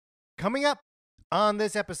Coming up on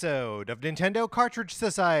this episode of Nintendo Cartridge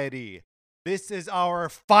Society, this is our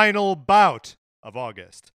final bout of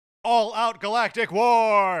August. All Out Galactic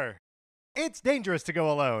War! It's dangerous to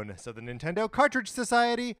go alone, so the Nintendo Cartridge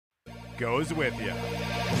Society goes with you.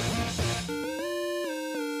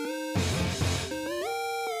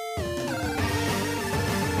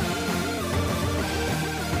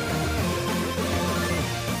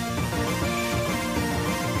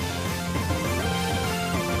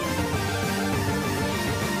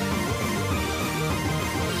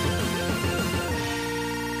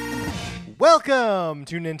 Welcome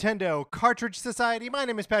to Nintendo Cartridge Society. My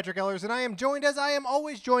name is Patrick Ellers, and I am joined, as I am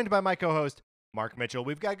always joined, by my co-host, Mark Mitchell.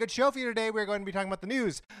 We've got a good show for you today. We're going to be talking about the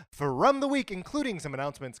news from the week, including some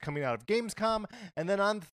announcements coming out of Gamescom. And then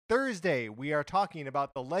on Thursday, we are talking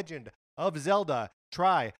about The Legend of Zelda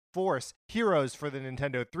Tri-Force Heroes for the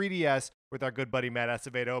Nintendo 3DS with our good buddy Matt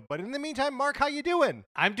Acevedo. But in the meantime, Mark, how you doing?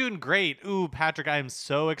 I'm doing great. Ooh, Patrick, I am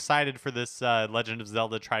so excited for this Legend of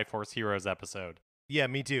Zelda Tri-Force Heroes episode. Yeah,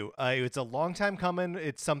 me too. It's a long time coming.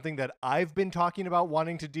 It's something that I've been talking about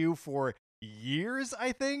wanting to do for years,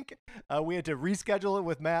 I think. We had to reschedule it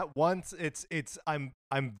with Matt once. I'm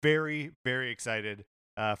very, very excited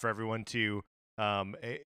for everyone to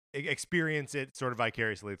experience it sort of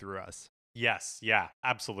vicariously through us. Yes, yeah,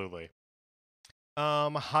 absolutely.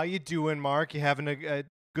 How you doing, Mark? You having a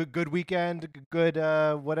good weekend? Good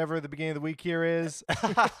whatever the beginning of the week here is?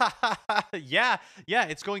 yeah,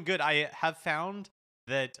 it's going good. I have found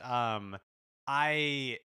that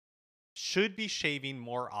I should be shaving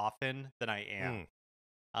more often than I am.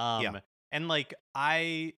 Yeah. And like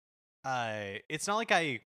it's not like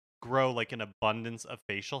I grow like an abundance of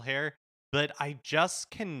facial hair, but I just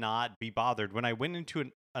cannot be bothered. When I went into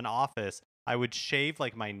an office, I would shave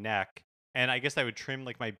like my neck, and I guess I would trim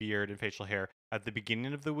like my beard and facial hair at the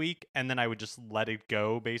beginning of the week, and then I would just let it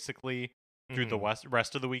go basically through the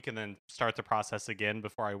rest of the week, and then start the process again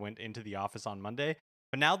before I went into the office on Monday.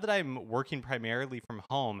 But now that I'm working primarily from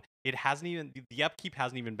home, the upkeep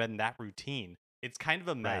hasn't even been that routine. It's kind of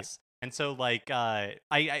a mess. Right. And so like I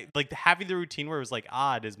like having the routine where it was like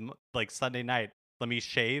odd is like Sunday night, let me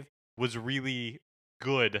shave, was really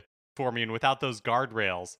good for me, and without those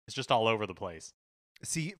guardrails, it's just all over the place.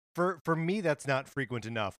 See, for me, that's not frequent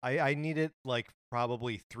enough. I need it like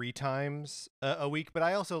probably 3 times a week, but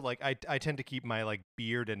I also like I tend to keep my like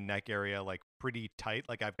beard and neck area like pretty tight.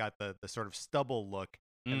 Like I've got the sort of stubble look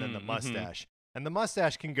and then the mustache. And the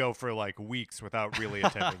mustache can go for like weeks without really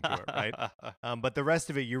attending to it, right? But the rest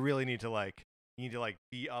of it, you really need to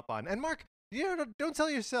be up on. And Mark, don't sell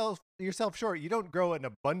yourself short. You don't grow an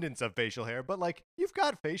abundance of facial hair, but like you've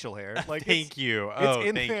got facial hair. Like thank you.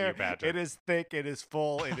 Thank you, Patrick. It is thick. It is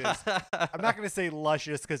full. It is. I'm not going to say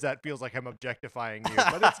luscious because that feels like I'm objectifying you,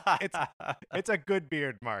 but it's a good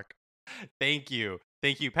beard, Mark. Thank you,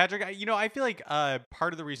 Patrick. I feel like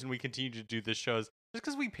part of the reason we continue to do this show is just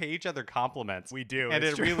because we pay each other compliments. We do, and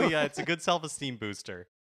really it's a good self-esteem booster.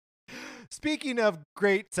 Speaking of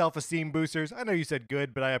great self-esteem boosters, I know you said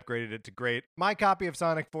good, but I upgraded it to great. My copy of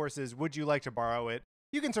Sonic Forces, would you like to borrow it?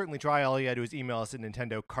 You can certainly try. All you gotta do is email us at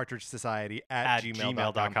Nintendo Cartridge Society at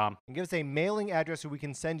gmail.com and give us a mailing address so we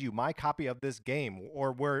can send you my copy of this game,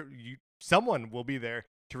 or where someone will be there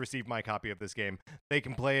to receive my copy of this game. They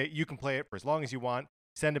can play it. You can play it for as long as you want.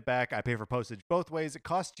 Send it back. I pay for postage both ways. It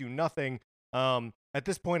costs you nothing. At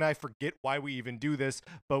this point, I forget why we even do this,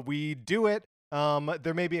 but we do it.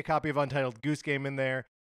 There may be a copy of Untitled Goose Game in there,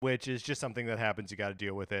 which is just something that happens. You got to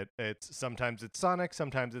deal with it. Sometimes it's Sonic,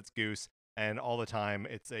 sometimes it's Goose, and all the time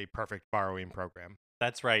it's a perfect borrowing program.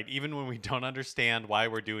 That's right. Even when we don't understand why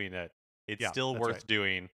we're doing it, it's still worth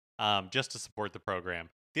doing, just to support the program.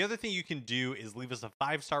 The other thing you can do is leave us a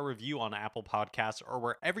 5-star review on Apple Podcasts or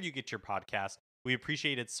wherever you get your podcasts. We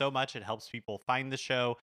appreciate it so much. It helps people find the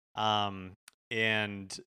show. Yeah,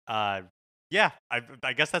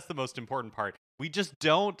 I guess that's the most important part. We just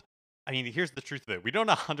don't, here's the truth of it. We don't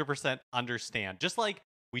 100% understand. Just like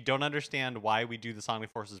we don't understand why we do the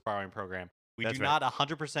Sonic Forces borrowing program. We do not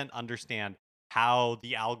 100% understand how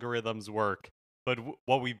the algorithms work. But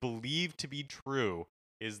what we believe to be true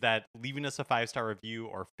is that leaving us a 5-star review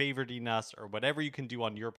or favoriting us or whatever you can do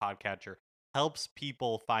on your podcatcher helps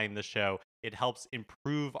people find the show. It helps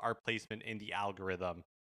improve our placement in the algorithm.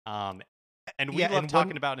 And we love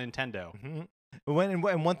talking about Nintendo.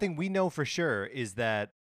 And one thing we know for sure is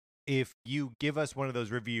that if you give us one of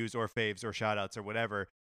those reviews or faves or shout outs or whatever,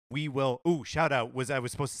 we will. Shout out I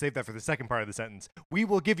was supposed to save that for the second part of the sentence. We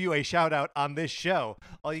will give you a shout out on this show.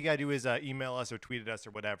 All you got to do is email us or tweet at us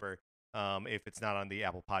or whatever. If it's not on the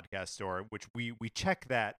Apple Podcast Store, which we check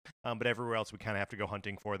that, but everywhere else we kind of have to go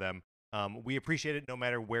hunting for them. We appreciate it no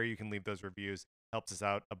matter where you can leave those reviews. Helps us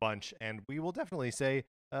out a bunch, and we will definitely say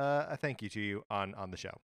a thank you to you on the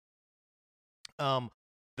show.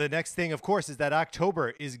 The next thing, of course, is that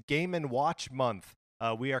October is Game and Watch month.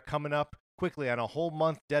 We are coming up quickly on a whole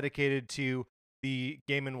month dedicated to the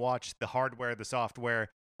Game and Watch, the hardware, the software.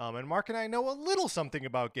 And Mark and I know a little something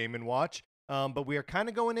about Game and Watch, but we are kind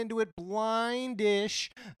of going into it blindish.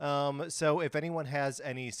 So if anyone has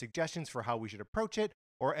any suggestions for how we should approach it,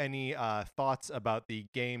 or any thoughts about the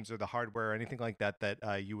games or the hardware or anything like that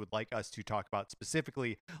that you would like us to talk about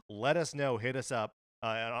specifically, let us know. Hit us up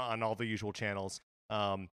on all the usual channels.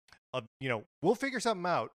 We'll figure something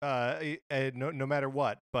out no matter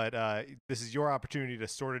what, but this is your opportunity to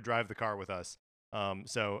sort of drive the car with us.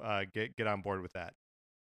 So get on board with that.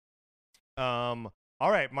 All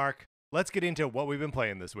right, Mark, let's get into what we've been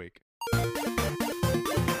playing this week.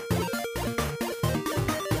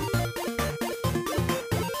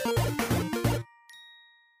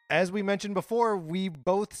 As we mentioned before, we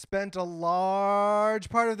both spent a large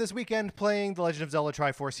part of this weekend playing The Legend of Zelda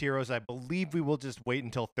Triforce Heroes. I believe we will just wait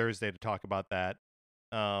until Thursday to talk about that.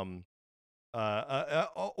 Or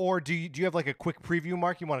do you have like a quick preview,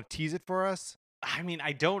 Mark? You want to tease it for us? I mean,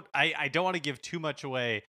 I don't want to give too much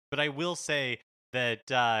away, but I will say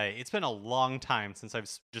that it's been a long time since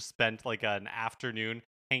I've just spent like an afternoon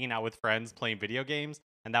hanging out with friends playing video games,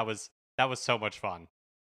 and that was so much fun.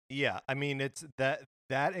 Yeah, I mean, it's that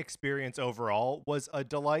experience overall was a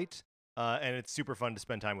delight, and it's super fun to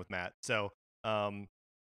spend time with Matt. So,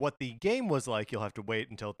 what the game was like, you'll have to wait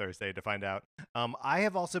until Thursday to find out. I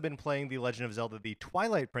have also been playing The Legend of Zelda: The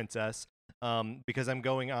Twilight Princess, because I'm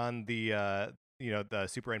going on the the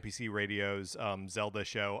Super NPC Radio's Zelda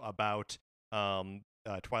show about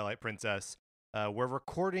Twilight Princess. We're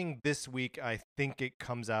recording this week. I think it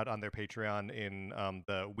comes out on their Patreon in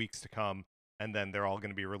the weeks to come, and then they're all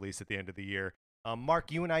going to be released at the end of the year.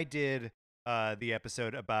 Mark, you and I did the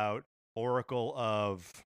episode about Oracle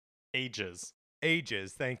of Ages.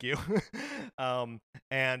 Thank you.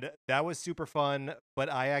 And that was super fun,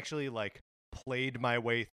 but I actually like played my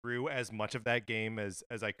way through as much of that game as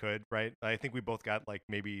I could, right? I think we both got like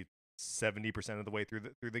maybe 70% of the way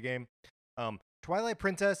through the game. Twilight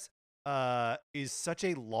Princess is such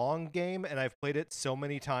a long game, and I've played it so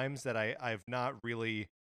many times that I have not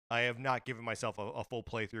given myself a full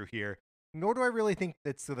playthrough here. Nor do I really think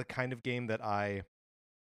it's the kind of game that I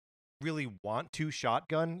really want to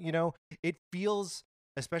shotgun. It feels,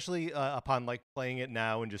 especially upon like playing it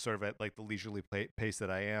now and just sort of at like the leisurely pace that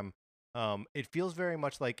I am, it feels very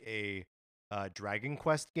much like a Dragon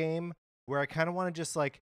Quest game where I kind of want to just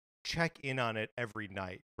like check in on it every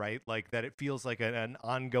night, right? Like that it feels like an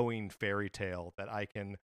ongoing fairy tale that I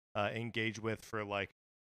can engage with for like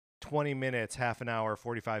 20 minutes, half an hour,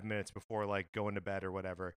 45 minutes before like going to bed or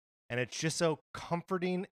whatever. And it's just so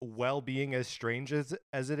comforting, well-being as strange as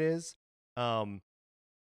it is. I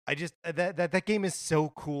just that game is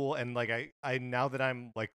so cool, and like I now that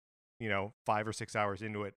I'm like 5 or 6 hours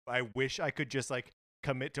into it, I wish I could just like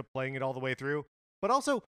commit to playing it all the way through. But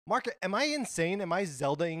also, Mark, am I insane? Am I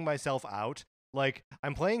Zeldaing myself out? Like,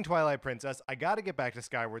 I'm playing Twilight Princess. I got to get back to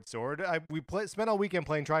Skyward Sword. We spent all weekend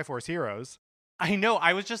playing Triforce Heroes. I know.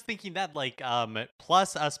 I was just thinking that, like,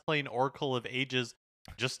 plus us playing Oracle of Ages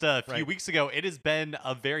just a few weeks ago, it has been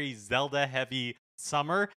a very Zelda-heavy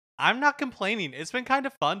summer. I'm not complaining. It's been kind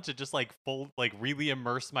of fun to just, like, really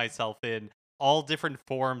immerse myself in all different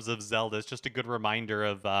forms of Zelda. It's just a good reminder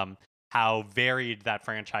of how varied that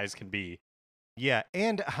franchise can be. Yeah,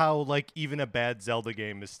 and how like even a bad Zelda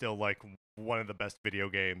game is still like one of the best video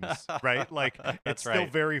games, right? Like it's still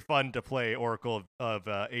very fun to play Oracle of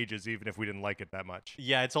Ages, even if we didn't like it that much.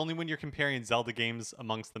 Yeah, it's only when you're comparing Zelda games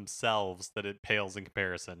amongst themselves that it pales in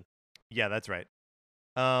comparison. Yeah, that's right.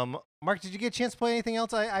 Mark, did you get a chance to play anything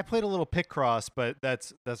else? I played a little Picross, but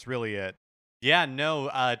that's really it. Yeah, no,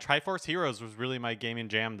 Triforce Heroes was really my gaming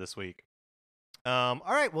jam this week. All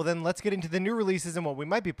right, well then let's get into the new releases and what we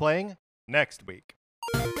might be playing next week.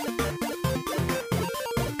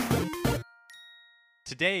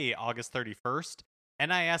 Today, August 31st,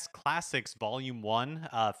 NIS Classics Volume 1,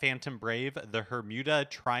 Phantom Brave, the Bermuda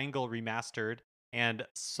Triangle Remastered, and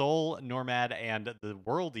Soul, Nomad, and the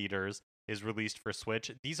World Eaters is released for Switch.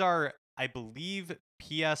 These are, I believe,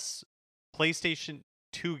 PlayStation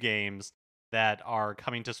 2 games that are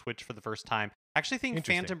coming to Switch for the first time. I actually think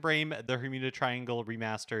Phantom Brave, the Bermuda Triangle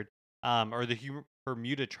Remastered, or the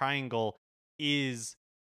Bermuda Triangle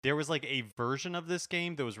there was like a version of this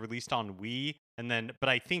game that was released on Wii, but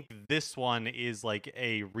I think this one is like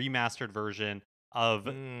a remastered version of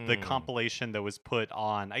the compilation that was put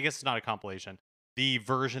on, I guess it's not a compilation, the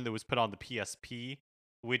version that was put on the PSP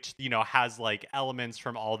which has like elements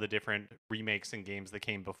from all the different remakes and games that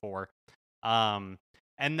came before. Um,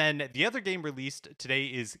 and then the other game released today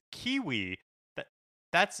is Kiwi.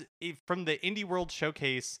 That's from the Indie World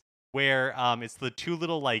Showcase, where it's the two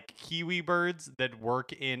little like kiwi birds that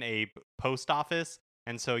work in a post office,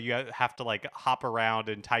 and so you have to like hop around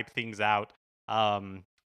and type things out. Um,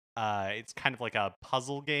 it's kind of like a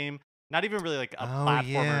puzzle game, not even really like a Oh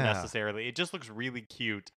platformer yeah. necessarily. It just looks really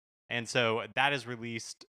cute, and so that is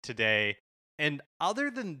released today. And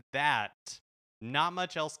other than that, not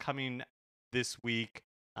much else coming this week.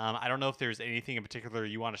 I don't know if there's anything in particular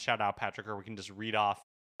you want to shout out, Patrick, or we can just read off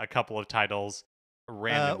a couple of titles Well,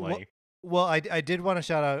 randomly. I did want to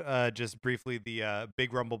shout out just briefly the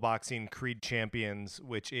Big Rumble Boxing Creed Champions,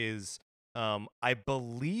 which is I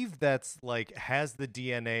believe that's like has the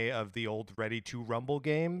DNA of the old Ready to Rumble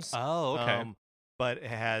games. Oh, okay. But it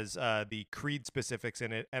has the Creed specifics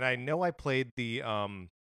in it, and I know I played the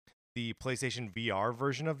PlayStation VR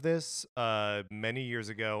version of this many years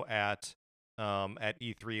ago at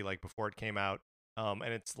E3, like before it came out. And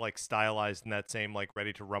it's like stylized in that same like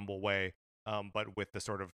Ready to Rumble way, but with the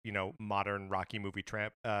sort of modern Rocky movie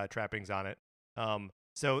trappings on it.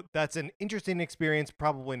 So that's an interesting experience.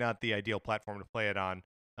 Probably not the ideal platform to play it on,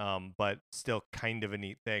 but still kind of a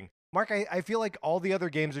neat thing. Mark, I feel like all the other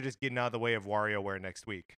games are just getting out of the way of WarioWare next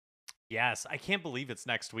week. Yes, I can't believe it's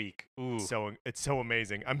next week. Ooh. So it's so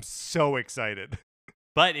amazing. I'm so excited.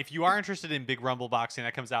 But if you are interested in Big Rumble Boxing,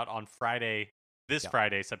 that comes out on Friday, this Yeah.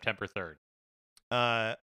 Friday, September 3rd.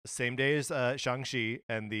 Same day as Shang-Chi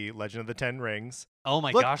and the Legend of the Ten Rings. Oh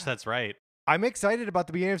my Look, gosh, that's right. I'm excited about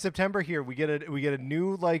the beginning of September here. We get a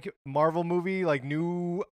new like Marvel movie, like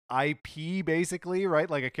new IP basically, right?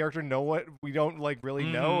 Like a character we don't like really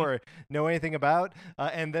know or know anything about.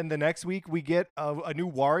 And then the next week we get a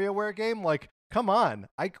new WarioWare game. Like, come on.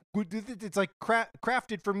 It's like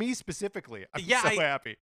crafted for me specifically. I'm so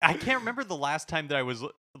happy. I can't remember the last time that I was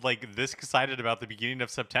like this excited about the beginning of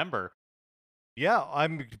September. Yeah,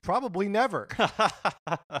 I'm probably never.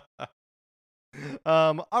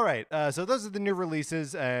 All right. So those are the new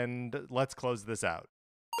releases, and let's close this out.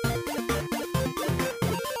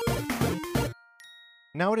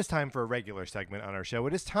 Now it is time for a regular segment on our show.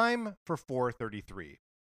 It is time for 433.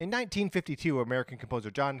 In 1952, American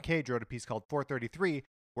composer John Cage wrote a piece called 433,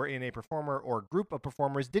 wherein a performer or group of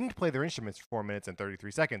performers didn't play their instruments for 4 minutes and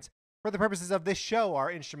 33 seconds. For the purposes of this show,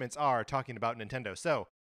 our instruments are talking about Nintendo. So,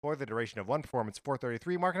 for the duration of one performance,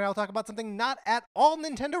 433, Mark and I will talk about something not at all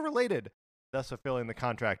Nintendo related, thus fulfilling the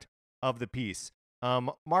contract of the piece.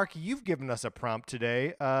 Mark, you've given us a prompt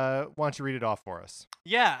today. Why don't you read it off for us?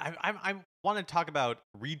 Yeah, I want to talk about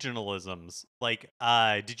regionalisms. Like,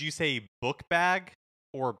 did you say book bag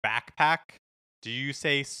or backpack? Do you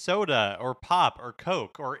say soda or pop or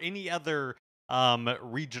Coke or any other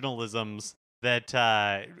regionalisms that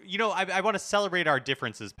I want to celebrate our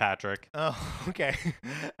differences, Patrick. Oh, okay.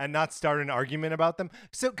 And not start an argument about them.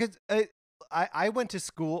 So, because I went to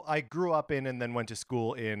school, I grew up in and then went to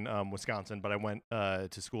school in Wisconsin, but I went to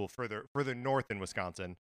school further north in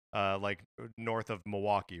Wisconsin, like north of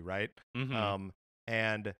Milwaukee, right? Mm-hmm.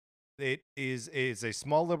 And it is a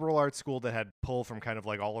small liberal arts school that had pull from kind of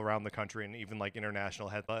like all around the country and even like international,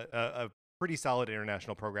 had a pretty solid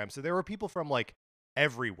international program. So there were people from like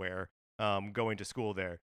everywhere going to school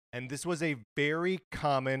there. And this was a very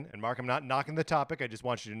common, and Mark, I'm not knocking the topic. I just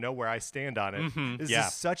want you to know where I stand on it. Mm-hmm. This Yeah.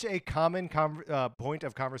 is such a common point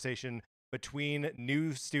of conversation between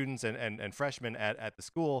new students and freshmen at the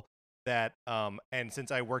school that, and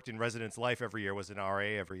since I worked in residence life every year, was an RA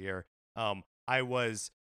every year, I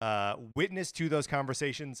was witness to those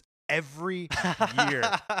conversations every year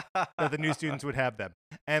that the new students would have them.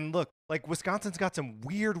 And look, like Wisconsin's got some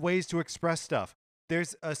weird ways to express stuff.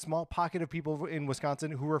 There's a small pocket of people in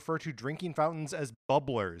Wisconsin who refer to drinking fountains as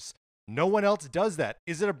bubblers. No one else does that.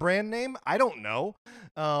 Is it a brand name? I don't know.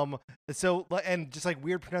 So, and just like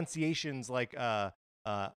weird pronunciations like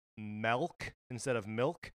milk instead of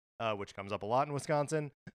milk, which comes up a lot in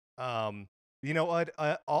Wisconsin. You know what?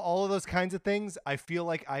 All of those kinds of things. I feel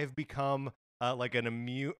like I've become like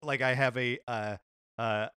like I have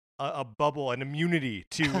a bubble, an immunity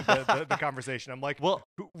to the conversation. I'm like, Well,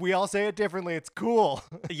 we all say it differently. It's cool.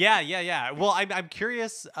 yeah. Well, I'm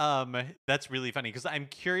curious. That's really funny because I'm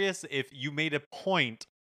curious if you made a point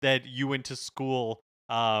that you went to school,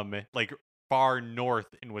 like far north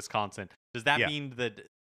in Wisconsin. Does that mean that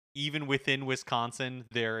even within Wisconsin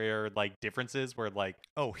there are like differences where like?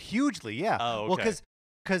 Oh, hugely, yeah. Oh, well, okay.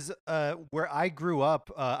 because where I grew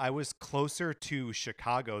up, I was closer to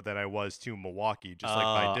Chicago than I was to Milwaukee, just like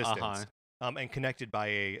by distance, and connected by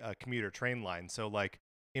a commuter train line. So, like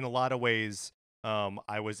in a lot of ways,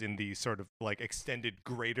 I was in the sort of like extended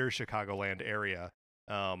greater Chicagoland area,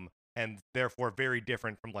 and therefore very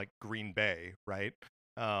different from like Green Bay, right?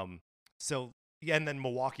 So yeah, and then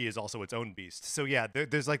Milwaukee is also its own beast. So yeah,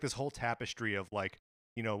 there's like this whole tapestry of like,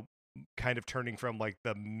 you know, kind of turning from like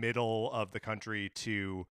the middle of the country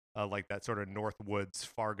to like that sort of North Woods,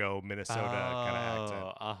 Fargo, Minnesota kind of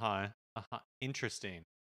accent. Oh, interesting.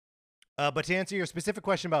 But to answer your specific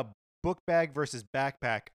question about book bag versus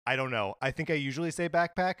backpack, I don't know. I think I usually say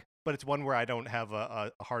backpack, but it's one where I don't have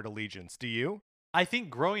a hard allegiance. Do you? I think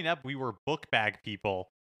growing up we were book bag people,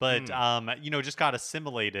 but Mm. just got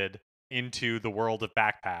assimilated into the world of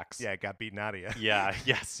backpacks. Yeah, it got beaten out of you. Yeah,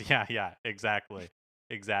 yes, yeah, exactly.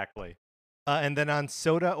 Exactly. And then on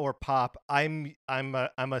soda or pop, I'm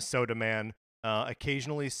a soda man.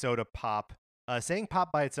 Occasionally soda pop. Saying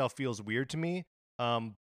pop by itself feels weird to me.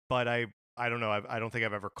 But I don't know. I don't think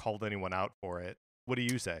I've ever called anyone out for it. What do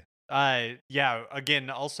you say? Yeah, again,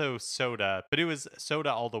 also soda, but it was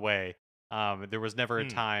soda all the way. There was never a Hmm.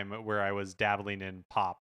 time where I was dabbling in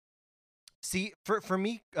pop. See, for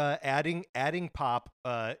me, adding pop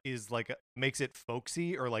is like makes it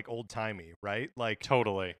folksy or like old timey, right?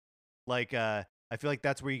 Totally. Like I feel like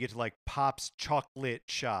that's where you get to like Pop's chocolate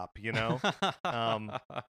shop, you know? um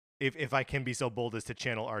if I can be so bold as to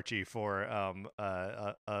channel Archie for an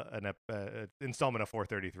installment of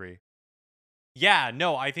 433. Yeah,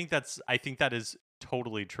 no, I think that is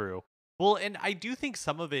totally true. Well, and I do think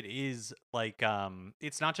some of it is like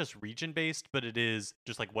it's not just region based, but it is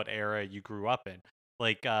just like what era you grew up in.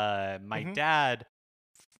 Like my Mhm. dad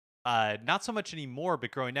not so much anymore,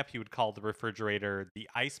 but growing up he would call the refrigerator the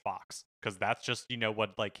ice box because that's just,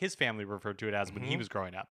 what like his family referred to it as when he Mhm. was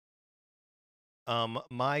growing up.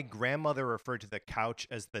 My grandmother referred to the couch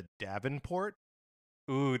as the Davenport.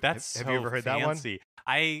 Ooh, that's Have you so ever heard that one? fancy.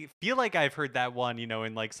 I feel like I've heard that one,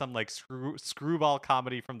 in like some like screwball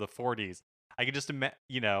comedy from the 40s. I could just imagine,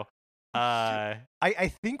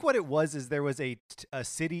 I think what it was is there was a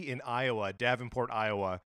city in Iowa, Davenport,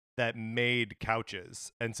 Iowa, that made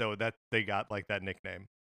couches, and so that they got like that nickname.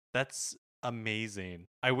 that's amazing.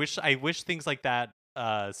 I wish things like that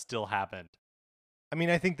still happened. I mean,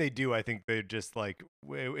 I think they do. I think they're just like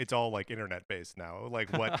it's all like internet based now. Like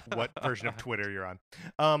what version of Twitter you're on.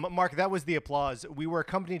 Mark, that was the applause. We were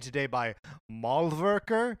accompanied today by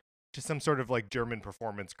Malwerker, which is some sort of like German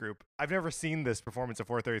performance group. I've never seen this performance of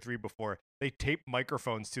 433 before. They tape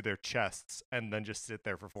microphones to their chests and then just sit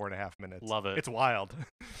there for 4.5 minutes. Love it. It's wild.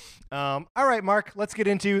 All right, Mark, let's get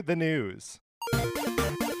into the news.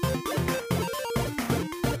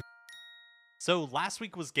 So last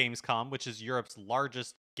week was Gamescom, which is Europe's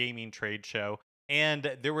largest gaming trade show,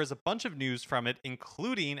 and there was a bunch of news from it,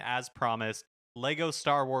 including, as promised, Lego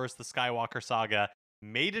Star Wars: The Skywalker Saga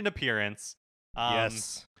made an appearance.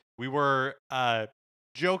 Yes. We were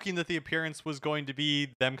joking that the appearance was going to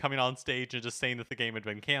be them coming on stage and just saying that the game had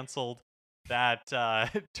been canceled. That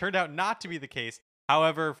turned out not to be the case.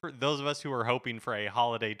 However, for those of us who were hoping for a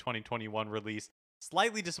holiday 2021 release,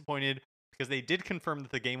 slightly disappointed because they did confirm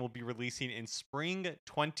that the game will be releasing in spring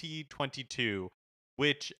 2022,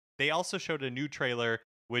 which they also showed a new trailer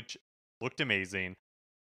which looked amazing.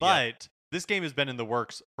 But this game has been in the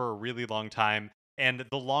works for a really long time, and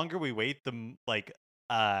the longer we wait,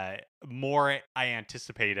 more I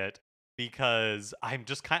anticipate it, because I'm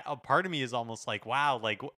just a part of me is almost like, wow,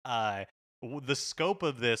 like the scope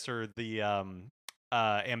of this, or the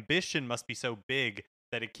ambition must be so big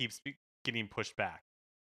that it keeps getting pushed back.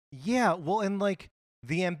 Yeah, well, and like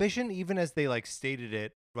the ambition, even as they like stated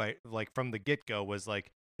it, right, like from the get go, was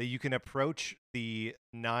like that you can approach the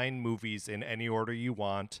 9 movies in any order you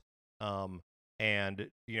want, and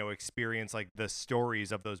experience like the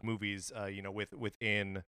stories of those movies,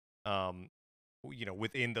 um,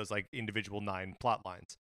 within those like individual 9 plot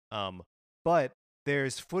lines. But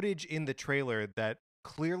there's footage in the trailer that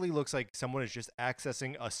clearly looks like someone is just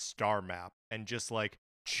accessing a star map and just like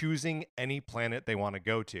choosing any planet they want to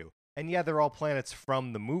go to. And yeah, they're all planets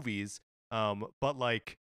from the movies, but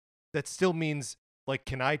like that still means like,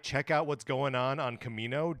 can I check out what's going on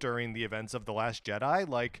Camino during the events of The Last Jedi?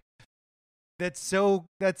 Like that's so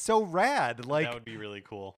rad. Like That would be really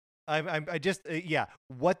cool. I just yeah,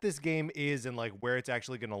 what this game is and like where it's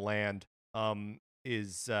actually going to land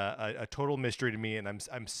is a total mystery to me, and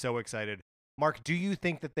I'm so excited. Mark, do you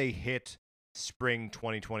think that they hit spring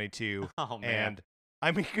 2022? Oh man. And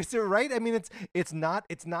I mean, because they're right. I mean, it's not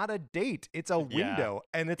a date. It's a window,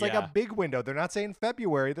 and it's like Yeah. a big window. They're not saying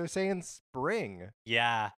February. They're saying spring.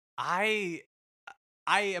 Yeah, I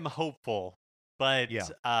am hopeful, but Yeah.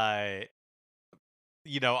 I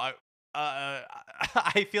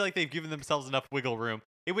I feel like they've given themselves enough wiggle room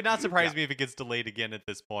It would not surprise me if it gets delayed again at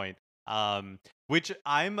this point. Which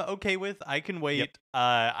I'm okay with. I can Yep. wait.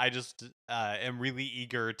 I just am really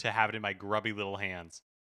eager to have it in my grubby little hands.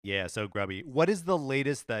 Yeah, so grubby. What is the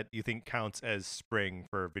latest that you think counts as spring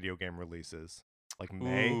for video game releases? Like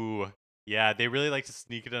May? Ooh, yeah, they really like to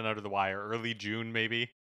sneak it in under the wire. Early June, maybe.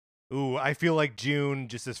 Ooh, I feel like June,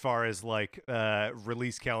 just as far as like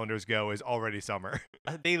release calendars go, is already summer.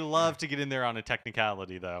 They love to get in there on a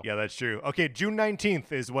technicality, though. Yeah, that's true. Okay, June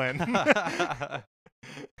 19th is when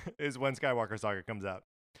is when Skywalker Saga comes out.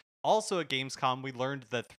 Also at Gamescom, we learned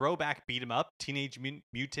that throwback beat 'em up Teenage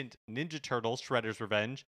Mutant Ninja Turtles Shredder's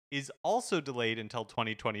Revenge is also delayed until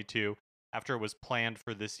 2022 after it was planned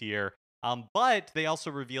for this year. But they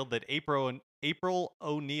also revealed that April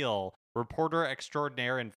O'Neil, reporter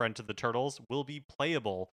extraordinaire and friend to the Turtles, will be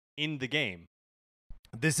playable in the game.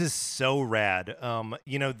 This is so rad.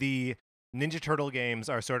 The Ninja Turtle games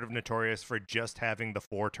are sort of notorious for just having the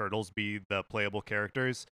four turtles be the playable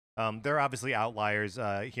characters. There are obviously outliers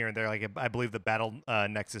here and there. Like I believe the Battle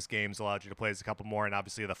Nexus games allowed you to play as a couple more, and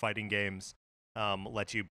obviously the fighting games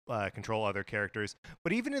let you control other characters.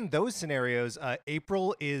 But even in those scenarios,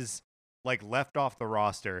 April is like left off the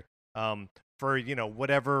roster for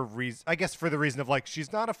whatever reason. I guess for the reason of like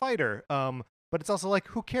she's not a fighter. But it's also like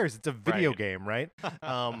who cares? It's a video game, right?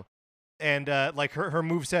 And like her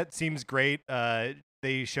moveset seems great.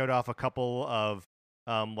 They showed off a couple of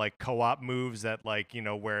like co-op moves that like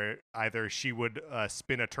where either she would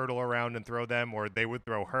spin a turtle around and throw them, or they would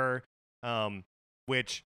throw her.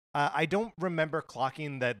 Which I don't remember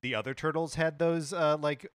clocking that the other turtles had those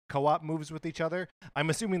like co-op moves with each other. I'm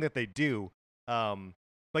assuming that they do.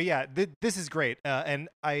 But yeah, this is great. And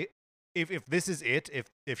if this is it,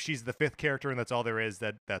 if she's the fifth character and that's all there is,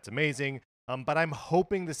 that's amazing. But I'm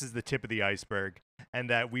hoping this is the tip of the iceberg, and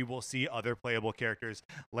that we will see other playable characters.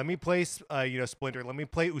 Let me play, Splinter. Let me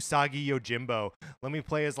play Usagi Yojimbo. Let me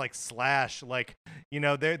play as like Slash. Like,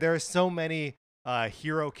 there are so many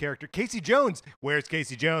hero character. Casey Jones. Where's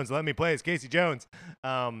Casey Jones? Let me play as Casey Jones.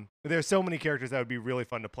 There's so many characters that would be really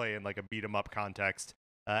fun to play in like a beat 'em up context.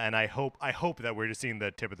 And I hope that we're just seeing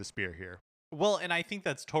the tip of the spear here. Well, and I think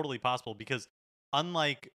that's totally possible because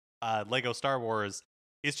unlike Lego Star Wars,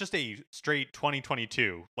 it's just a straight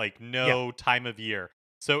 2022, like no time of year.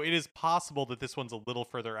 So it is possible that this one's a little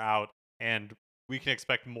further out and we can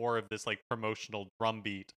expect more of this like promotional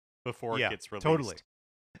drumbeat before it gets released. Totally.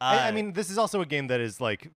 I mean, this is also a game that is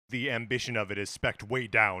like the ambition of it is spec'd way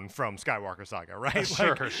down from Skywalker Saga, right?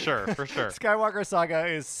 Sure, for sure. Skywalker Saga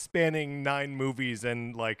is spanning 9 movies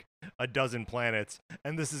and like a dozen planets,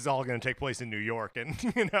 and this is all going to take place in New York and,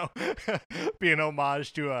 be an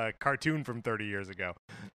homage to a cartoon from 30 years ago.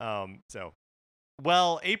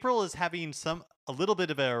 Well, April is having a little bit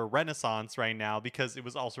of a renaissance right now because it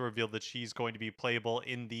was also revealed that she's going to be playable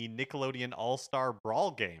in the Nickelodeon All-Star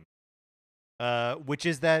Brawl game. Which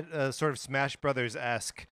is that sort of Smash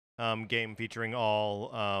Brothers-esque game featuring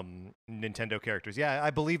all Nintendo characters. Yeah,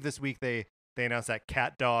 I believe this week they announced that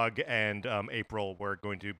Cat Dog and April were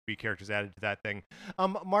going to be characters added to that thing.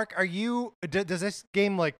 Mark, does this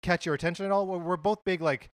game like catch your attention at all? We're both big,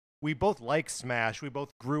 like, we both like Smash. We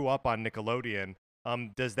both grew up on Nickelodeon.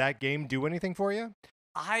 Does that game do anything for you?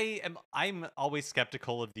 I'm always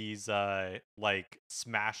skeptical of these like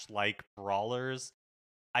Smash-like brawlers.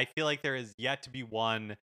 I feel like there is yet to be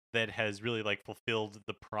one that has really like fulfilled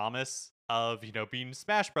the promise of, being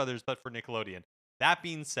Smash Brothers, but for Nickelodeon. That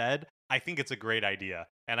being said, I think it's a great idea.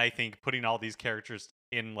 And I think putting all these characters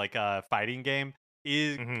in like a fighting game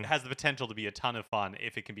has the potential to be a ton of fun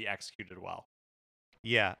if it can be executed well.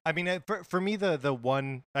 Yeah, I mean, for me, the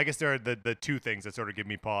one, I guess there are the two things that sort of give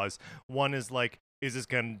me pause. One is like, is this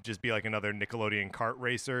gonna just be like another Nickelodeon kart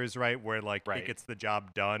racers, right? Where like it gets the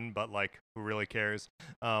job done, but like who really cares?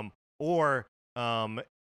 Or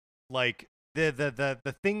like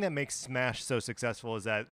the thing that makes Smash so successful is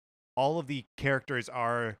that all of the characters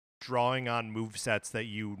are drawing on movesets that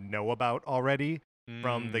you know about already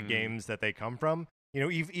from the games that they come from.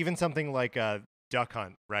 Even something like Duck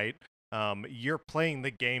Hunt, right? You're playing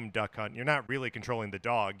the game Duck Hunt. You're not really controlling the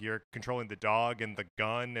dog. You're controlling the dog and the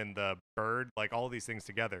gun and the bird, like all these things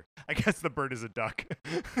together. I guess the bird is a duck.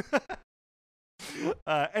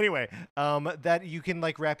 Anyway, that you can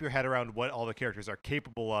like wrap your head around what all the characters are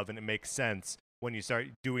capable of, and it makes sense when you start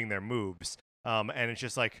doing their moves. And it's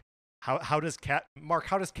just like, how does Cat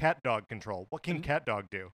Dog control? What can Cat Dog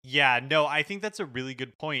do? Yeah, no, I think that's a really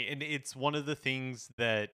good point, and it's one of the things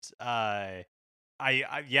that I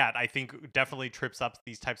think definitely trips up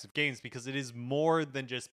these types of games because it is more than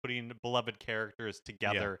just putting beloved characters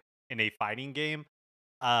together in a fighting game.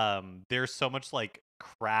 There's so much like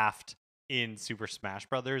craft in Super Smash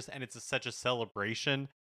Brothers, and it's such a celebration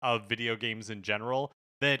of video games in general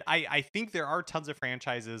that I think there are tons of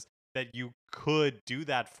franchises that you could do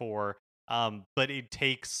that for, but it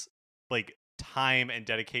takes like time and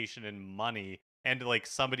dedication and money and like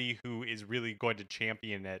somebody who is really going to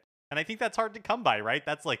champion it. And I think that's hard to come by, right?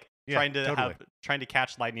 That's like Yeah, totally. trying to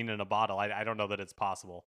catch lightning in a bottle. I don't know that it's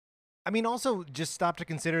possible. I mean, also just stop to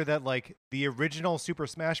consider that like the original Super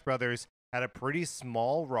Smash Brothers had a pretty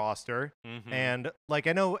small roster, Hmm. and like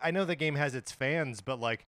I know the game has its fans, but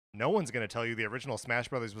like no one's gonna tell you the original Smash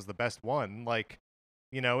Brothers was the best one. Like,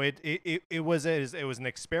 you know, it was an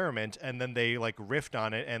experiment, and then they like riffed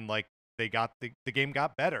on it, and like they got the game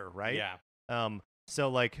got better, right? Yeah. So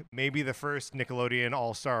like maybe the first Nickelodeon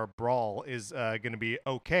All Star Brawl is gonna be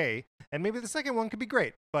okay, and maybe the second one could be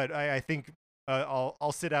great, but I think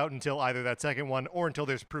I'll sit out until either that second one or until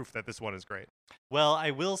there's proof that this one is great. Well,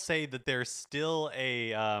 I will say that there's still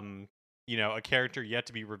a a character yet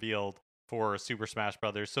to be revealed for Super Smash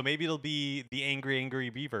Brothers. So maybe it'll be the Angry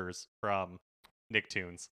Beavers from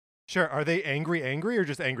Nicktoons. Sure, are they angry or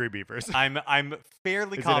just angry beavers? I'm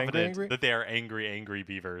fairly Is it angry, confident angry? that they are Angry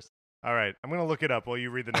Beavers. All right, I'm gonna look it up while you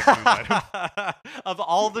read the next news item. Of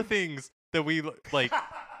all the things that we like,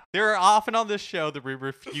 there are often on this show that we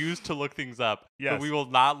refuse to look things up, but Yes. we will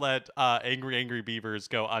not let Angry Beavers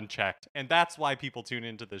go unchecked, and that's why people tune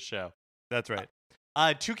into this show. That's right.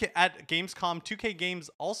 2K at Gamescom, 2K Games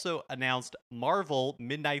also announced Marvel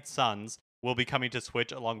Midnight Suns will be coming to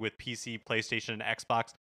Switch along with PC, PlayStation, and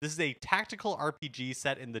Xbox. This is a tactical RPG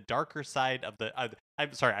set in the darker side of the.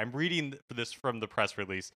 I'm sorry, I'm reading this from the press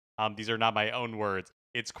release. These are not my own words.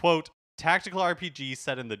 It's quote tactical RPG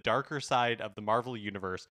set in the darker side of the Marvel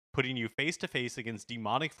universe, putting you face to face against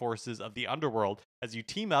demonic forces of the underworld as you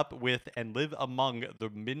team up with and live among the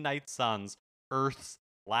Midnight Suns, Earth's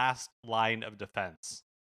last line of defense.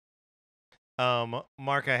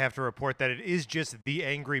 Mark, I have to report that it is just the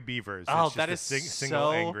Angry Beavers. Oh, It's just that a is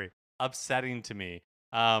single so angry. upsetting to me.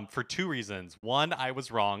 For two reasons. One, I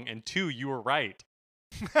was wrong, and two, you were right.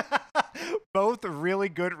 Both really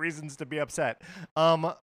good reasons to be upset.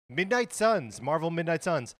 Midnight Suns, Marvel Midnight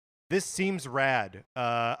Suns. This seems rad.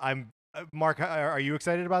 I'm Mark. Are you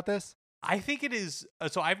excited about this? I think it is.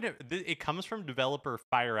 So I've never. It comes from developer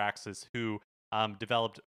FireAxis, who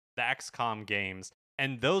developed the XCOM games,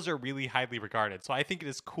 and those are really highly regarded. So I think it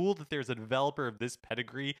is cool that there's a developer of this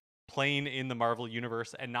pedigree playing in the Marvel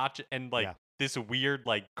universe, and not and like Yeah. this weird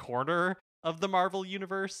like corner of the Marvel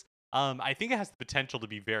universe. I think it has the potential to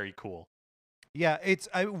be very cool. Yeah, it's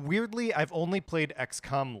weirdly I've only played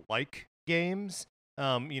XCOM like games.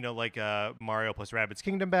 You know, like Mario plus Rabbids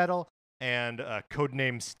Kingdom Battle and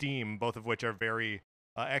Codename Steam, both of which are very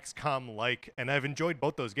XCOM like, and I've enjoyed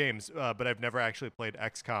both those games, but I've never actually played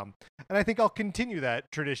XCOM, and I think I'll continue that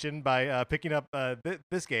tradition by picking up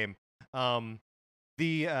this game.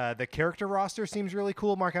 The character roster seems really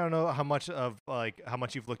cool, Mark. I don't know how much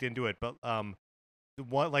you've looked into it, but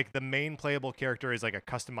what like the main playable character is like a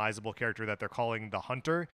customizable character that they're calling the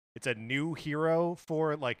Hunter. It's a new hero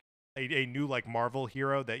for like a new like Marvel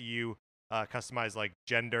hero that you customize like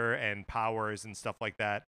gender and powers and stuff like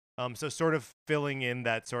that. So sort of filling in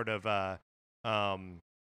that sort of um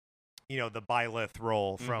you know, the Byleth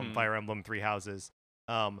role from Mhm. Fire Emblem Three Houses.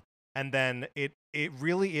 And then it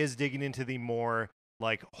really is digging into the more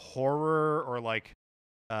like horror or like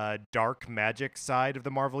dark magic side of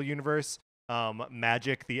the Marvel universe.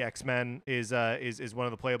 Magic, the X-Men is one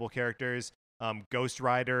of the playable characters. Ghost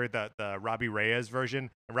Rider, the Robbie Reyes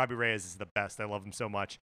version. And Robbie Reyes is the best. I love him so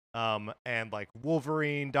much. And like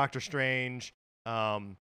Wolverine, Doctor Strange,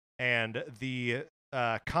 and the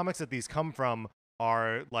comics that these come from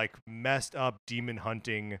are like messed up demon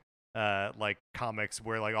hunting like comics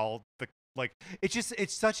where like all the like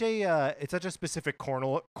it's such a specific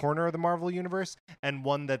corner of the Marvel universe, and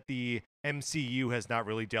one that the MCU has not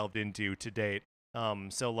really delved into to date.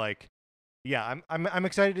 So like yeah, I'm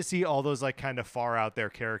excited to see all those like kind of far out there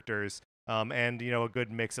characters, and you know, a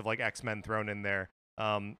good mix of like X-Men thrown in there.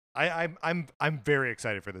 I'm very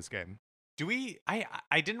excited for this game. Do we?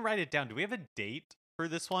 I didn't write it down. Do we have a date for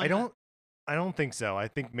this one? I don't think so. I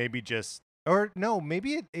think maybe just, or no,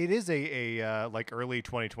 maybe it is a like early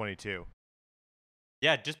 2022.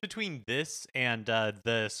 Yeah, just between this and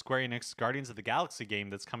the Square Enix Guardians of the Galaxy game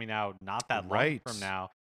that's coming out not that long Right. from now.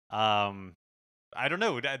 I don't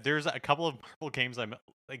know. There's a couple of Marvel games I'm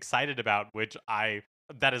excited about, which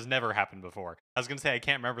that has never happened before. I was gonna say I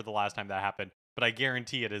can't remember the last time that happened, but I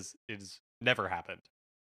guarantee it is never happened.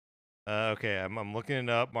 Okay, I'm looking it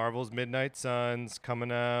up. Marvel's Midnight Suns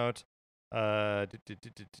coming out. Oh,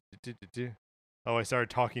 I started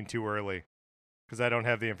talking too early. because I don't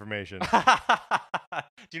have the information. Do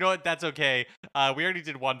you know what? That's okay. We already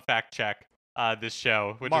did one fact check this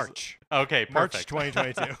show, which March. is okay. March Perfect.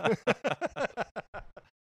 2022.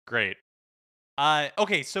 Great.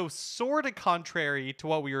 Okay, so sort of contrary to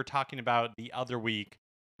what we were talking about the other week,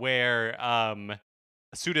 where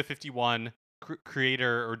Suda51,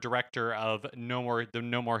 creator or director of the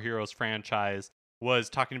No More Heroes franchise, was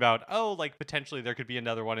talking about, like potentially there could be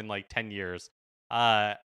another one in like 10 years.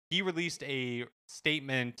 He released a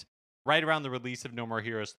statement right around the release of No More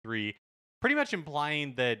Heroes 3, pretty much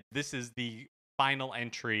implying that this is the final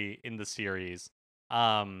entry in the series.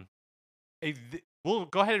 We'll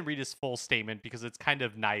go ahead and read his full statement because it's kind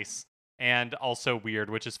of nice and also weird,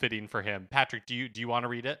 which is fitting for him. Patrick, do you want to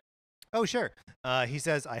read it? Oh, sure. He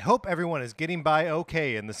says, I hope everyone is getting by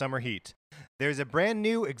okay in the summer heat. There's a brand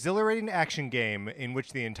new, exhilarating action game in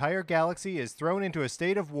which the entire galaxy is thrown into a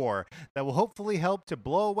state of war that will hopefully help to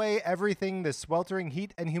blow away everything the sweltering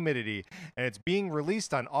heat and humidity, and it's being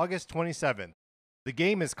released on August 27th. The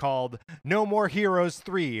game is called No More Heroes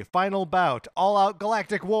 3 Final Bout All Out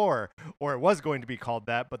Galactic War, or it was going to be called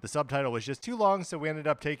that, but the subtitle was just too long, so we ended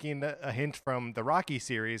up taking a hint from the Rocky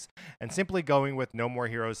series and simply going with No More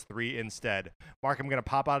Heroes 3 instead. Mark, I'm going to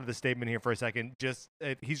pop out of the statement here for a second.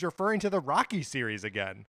 He's referring to the Rocky series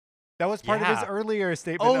again. That was part of his earlier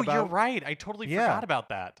statement you're right. I totally forgot about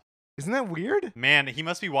that. Isn't that weird? Man, he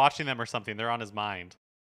must be watching them or something. They're on his mind.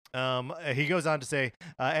 He goes on to say,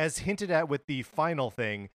 as hinted at with the final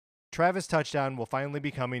thing, Travis Touchdown will finally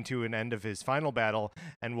be coming to an end of his final battle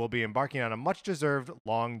and will be embarking on a much-deserved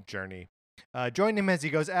long journey. Join him as he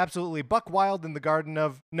goes absolutely buck wild in the garden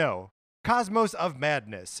of, Cosmos of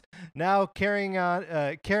Madness. Now, carrying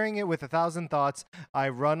it with 1,000 thoughts, I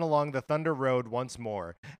run along the Thunder Road once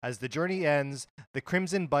more. As the journey ends, the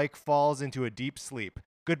Crimson Bike falls into a deep sleep.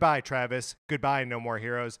 Goodbye, Travis. Goodbye, No More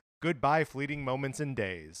Heroes. Goodbye, fleeting moments and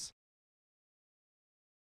days.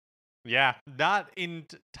 Yeah, not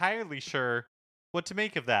entirely sure what to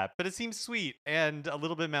make of that, but it seems sweet and a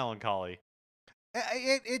little bit melancholy.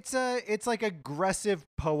 It's like aggressive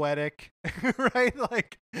poetic, right?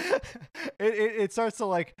 Like it starts to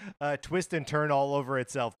like twist and turn all over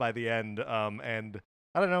itself by the end. And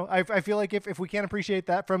I don't know. I feel like if we can't appreciate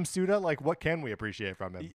that from Suda, like what can we appreciate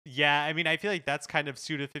from him? Yeah, I mean, I feel like that's kind of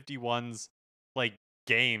Suda51's like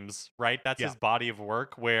games, right? That's his body of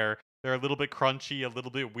work where they're a little bit crunchy, a little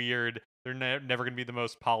bit weird. They're never going to be the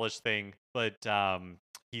most polished thing, but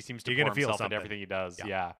he seems to pour himself into everything he does.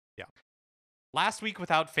 Yeah. Last week,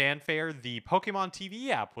 without fanfare, the Pokemon TV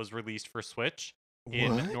app was released for Switch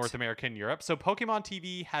in North America and Europe. So Pokemon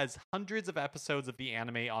TV has hundreds of episodes of the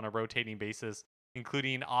anime on a rotating basis,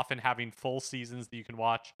 including often having full seasons that you can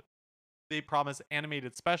watch. They promise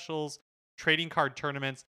animated specials, trading card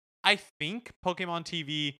tournaments. I think Pokemon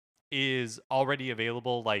TV is already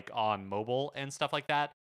available like on mobile and stuff like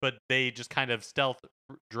that, but they just kind of stealth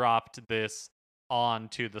dropped this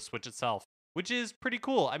onto the Switch itself, which is pretty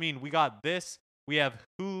cool. I mean, we got this, we have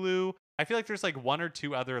Hulu. I feel like there's like one or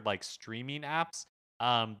two other like streaming apps,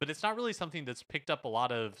 but it's not really something that's picked up a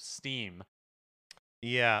lot of steam.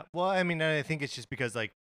 Yeah, well, I mean, I think it's just because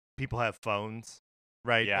like people have phones,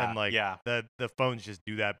 right? Yeah, and like the phones just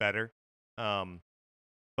do that better.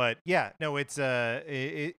 But yeah, no, it's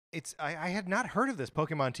I had not heard of this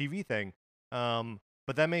Pokemon TV thing.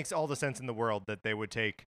 But that makes all the sense in the world that they would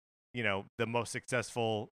take, the most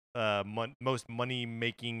successful, most money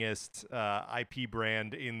makingest IP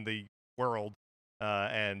brand in the world,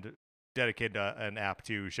 and dedicate an app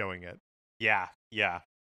to showing it. Yeah.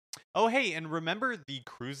 Oh, hey, and remember the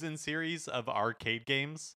Cruisin' series of arcade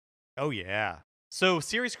games? Oh yeah. So,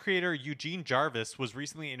 series creator Eugene Jarvis was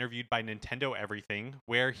recently interviewed by Nintendo Everything,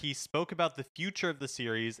 where he spoke about the future of the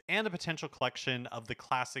series and a potential collection of the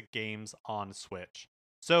classic games on Switch.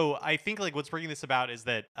 So, I think like what's bringing this about is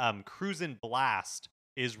that Cruisin' Blast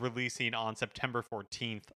is releasing on September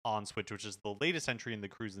 14th on Switch, which is the latest entry in the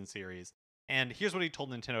Cruisin' series. And here's what he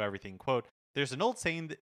told Nintendo Everything, quote, "There's an old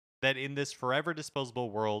saying that in this forever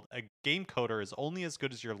disposable world, a game coder is only as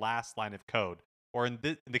good as your last line of code. Or in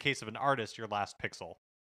the case of an artist, your last pixel.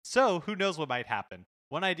 So, who knows what might happen?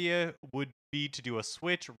 One idea would be to do a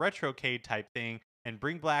Switch retrocade type thing and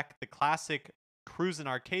bring back the classic Cruisin'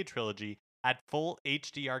 Arcade trilogy at full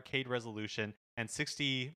HD arcade resolution and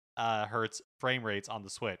 60 hertz frame rates on the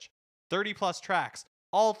Switch. 30 plus tracks,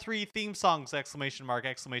 all 3 theme songs, exclamation mark,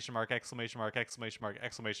 exclamation mark, exclamation mark, exclamation mark,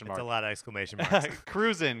 exclamation mark." It's a lot of exclamation marks.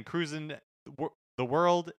 Cruisin', the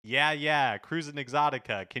world, yeah, Cruisin'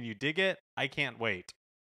 Exotica. Can you dig it? I can't wait.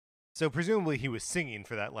 So presumably he was singing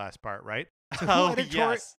for that last part, right? So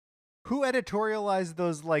yes. Who editorialized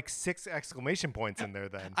those like 6 exclamation points in there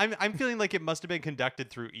then? I'm feeling like it must have been conducted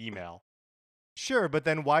through email. Sure, but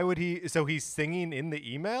then why would he? So he's singing in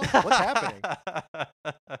the email? What's happening?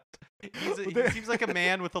 He seems like a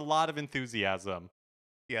man with a lot of enthusiasm.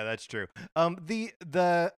 Yeah, that's true.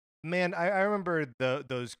 The man, I remember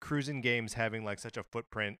those cruising games having like such a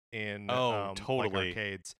footprint in Oh, like totally.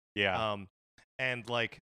 arcades. Yeah. And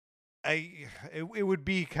like it would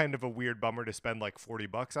be kind of a weird bummer to spend like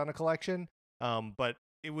 $40 on a collection. But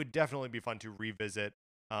it would definitely be fun to revisit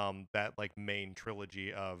that like main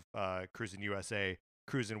trilogy of Cruising USA,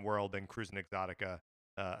 Cruising World, and Cruising Exotica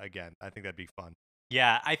again. I think that'd be fun.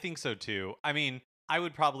 Yeah, I think so too. I mean, I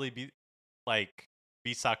would probably like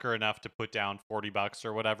be sucker enough to put down $40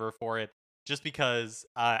 or whatever for it, just because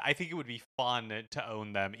I think it would be fun to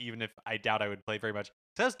own them, even if I doubt I would play very much.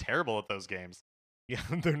 So I was terrible at those games. Yeah,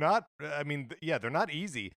 they're not. I mean, yeah, they're not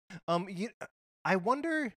easy. I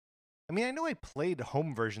wonder. I mean, I know I played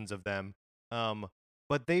home versions of them,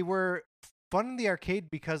 but they were fun in the arcade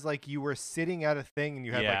because like you were sitting at a thing and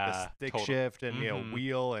you had like the Yeah, stick total. shift and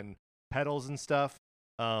wheel and pedals and stuff.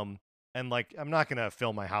 And like I'm not gonna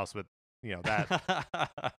fill my house with that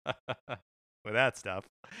with that stuff.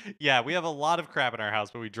 Yeah, we have a lot of crap in our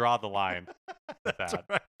house, but we draw the line with That's that.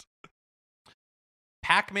 right.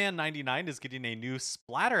 Pac-Man 99 is getting a new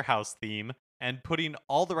Splatterhouse theme and putting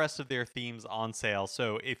all the rest of their themes on sale.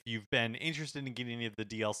 So if you've been interested in getting any of the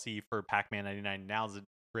DLC for Pac-Man 99, now's a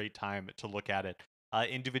great time to look at it.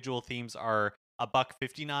 Individual themes are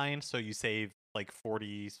 $1.59, so you save like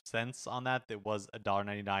 40 cents on that. That was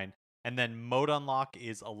 $1.99. And then mode unlock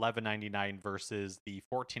is $11.99 versus the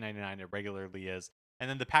 $14.99 it regularly is. And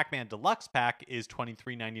then the Pac-Man Deluxe pack is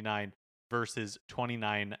 $23.99 versus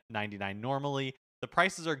 $29.99 normally. The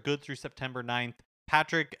prices are good through September 9th.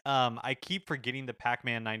 Patrick, I keep forgetting that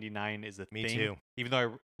Pac-Man 99 is a thing. Me too. Even though I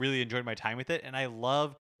really enjoyed my time with it. And I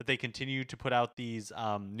love that they continue to put out these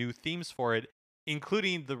new themes for it,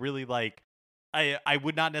 including the really like, I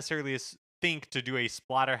would not necessarily think to do a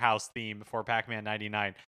Splatterhouse theme for Pac-Man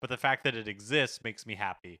 99, but the fact that it exists makes me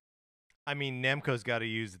happy. I mean, Namco's got to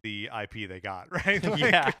use the IP they got, right?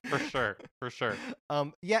 Yeah, for sure.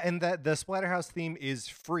 Yeah, and that the Splatterhouse theme is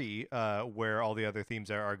free, where all the other themes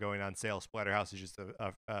are going on sale. Splatterhouse is just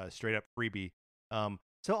a straight up freebie.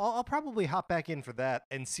 So I'll probably hop back in for that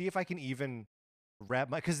and see if I can even wrap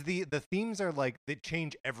my, because the themes are like they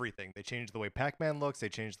change everything. They change the way Pac-Man looks. They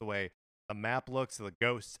change the way the map looks. The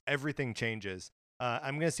ghosts, everything changes.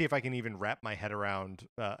 I'm gonna see if I can even wrap my head around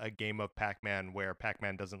a game of Pac-Man where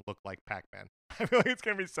Pac-Man doesn't look like Pac-Man. I feel like it's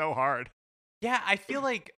gonna be so hard. Yeah, I feel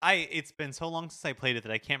like it's been so long since I played it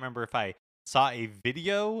that I can't remember if I saw a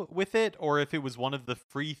video with it or if it was one of the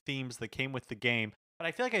free themes that came with the game. But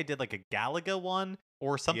I feel like I did like a Galaga one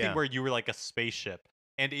or something Yeah. where you were like a spaceship.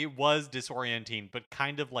 And it was disorienting, but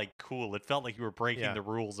kind of like cool. It felt like you were breaking Yeah. the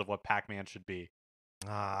rules of what Pac-Man should be.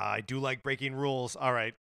 I do like breaking rules. All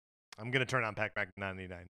right, I'm gonna turn on Pac-Man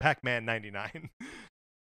 99. Pac-Man 99.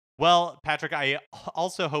 Well, Patrick, I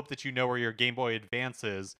also hope that you know where your Game Boy Advance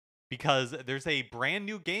is because there's a brand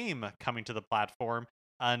new game coming to the platform,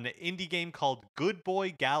 an indie game called Good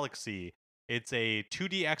Boy Galaxy. It's a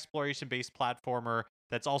 2D exploration based platformer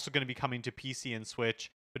that's also going to be coming to PC and Switch.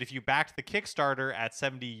 But if you backed the Kickstarter at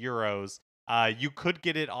 70 euros, you could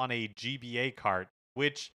get it on a GBA cart,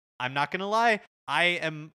 which I'm not going to lie, I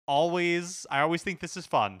always think this is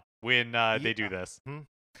fun when they do this.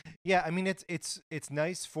 Yeah, I mean it's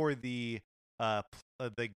nice for the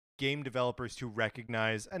game developers to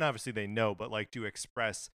recognize, and obviously they know, but like to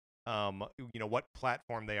express what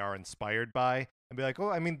platform they are inspired by and be like, oh,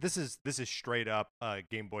 I mean this is straight up a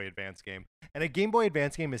Game Boy Advance game. And a Game Boy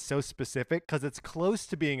Advance game is so specific because it's close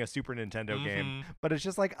to being a Super Nintendo game, but it's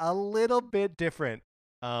just like a little bit different.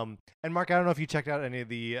 And Mark, I don't know if you checked out any of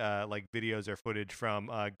the like videos or footage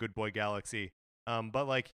from Good Boy Galaxy. But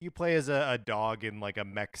like you play as a dog in like a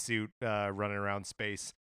mech suit running around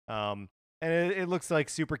space. And it looks like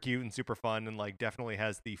super cute and super fun and like definitely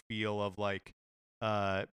has the feel of like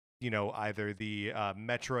either the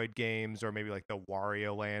Metroid games or maybe like the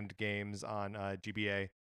Wario Land games on GBA.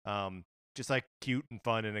 Just like cute and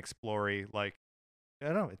fun and explory. Like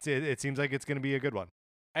I don't know, it seems like it's gonna be a good one.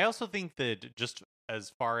 I also think that just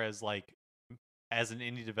as far as like as an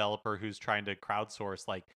indie developer who's trying to crowdsource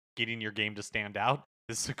like getting your game to stand out,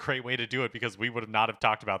 this is a great way to do it because we would not have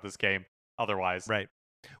talked about this game otherwise. Right.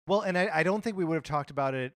 Well, and I don't think we would have talked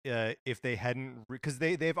about it if they hadn't, because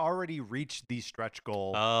they've already reached the stretch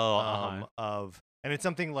goal of, and it's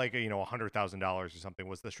something like $100,000 or something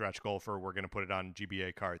was the stretch goal for we're going to put it on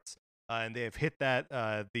GBA carts, and they have hit that.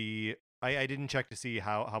 I didn't check to see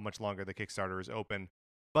how much longer the Kickstarter is open,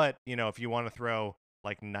 But, if you want to throw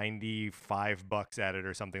like $95 at it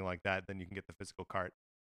or something like that, then you can get the physical cart.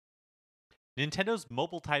 Nintendo's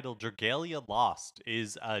mobile title Dragalia Lost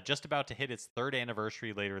is just about to hit its third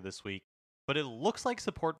anniversary later this week, but it looks like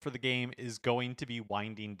support for the game is going to be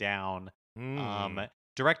winding down. Hmm.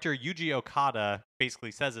 Director Yuji Okada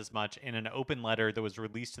basically says as much in an open letter that was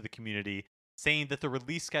released to the community, saying that the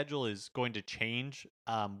release schedule is going to change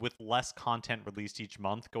with less content released each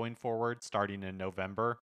month going forward, starting in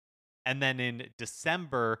November. And then in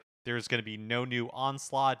December, there's going to be no new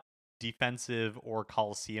Onslaught, Defensive, or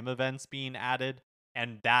Coliseum events being added.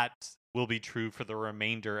 And that will be true for the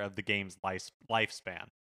remainder of the game's lifespan.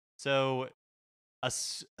 So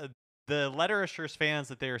the letter assures fans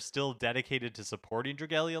that they are still dedicated to supporting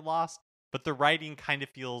Dragalia Lost, but the writing kind of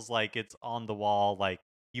feels like it's on the wall. Like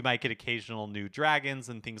you might get occasional new dragons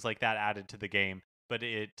and things like that added to the game, but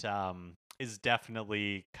it is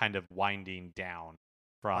definitely kind of winding down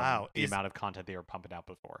from Wow. the Is amount of content they were pumping out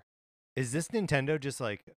before. is this Nintendo just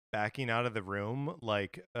like backing out of the room,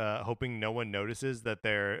 like hoping no one notices that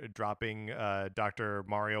they're dropping Dr.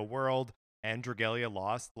 Mario World and Dragalia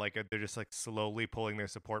Lost? Like they're just like slowly pulling their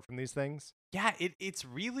support from these things? Yeah, it's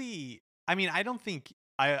really. I mean, I don't think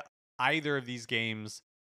either of these games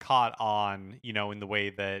caught on, in the way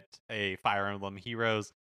that a Fire Emblem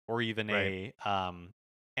Heroes or even Right. a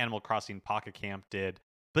Animal Crossing Pocket Camp did.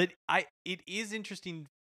 But it is interesting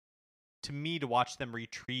to me to watch them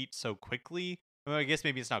retreat so quickly. Well, I guess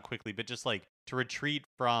maybe it's not quickly, but just like to retreat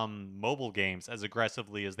from mobile games as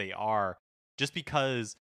aggressively as they are, just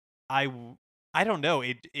because I don't know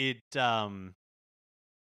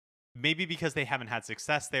maybe because they haven't had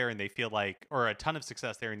success there and they feel like, or a ton of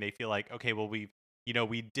success there, and they feel like, okay, well, we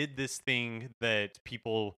did this thing that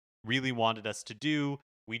people really wanted us to do.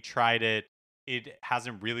 We tried it. It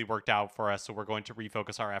hasn't really worked out for us. So we're going to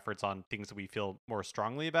refocus our efforts on things that we feel more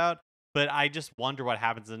strongly about. But I just wonder what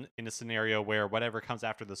happens in a scenario where whatever comes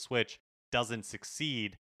after the Switch doesn't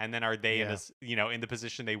succeed. And then are they in Yeah. this, in the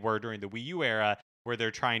position they were during the Wii U era where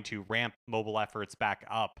they're trying to ramp mobile efforts back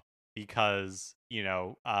up because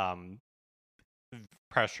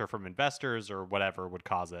pressure from investors or whatever would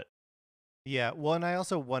cause it. Yeah, well, and I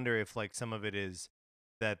also wonder if like some of it is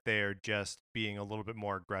that they're just being a little bit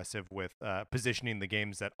more aggressive with positioning the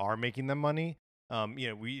games that are making them money.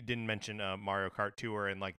 We didn't mention Mario Kart Tour,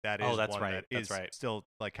 and like that Oh, is that's one right. that That's is right. still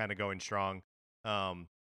like kind of going strong.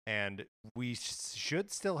 And we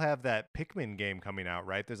should still have that Pikmin game coming out,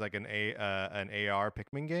 right? There's like an AR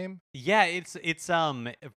Pikmin game. Yeah, it's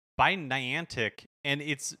by Niantic, and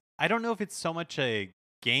it's I don't know if it's so much a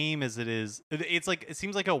game as it is. It's like it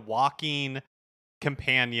seems like a walking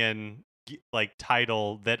companion like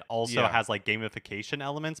title that also Yeah, has like gamification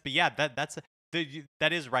elements. But yeah,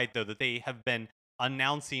 that is right though that they have been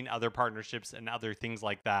announcing other partnerships and other things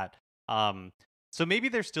like that. Um, so maybe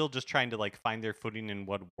they're still just trying to like find their footing in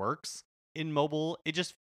what works in mobile. It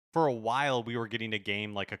just for a while we were getting a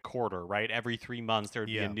game like a quarter, right? Every 3 months there would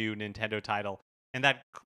be a yeah. new Nintendo title, and that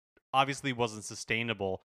obviously wasn't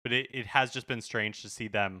sustainable. But it has just been strange to see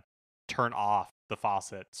them turn off the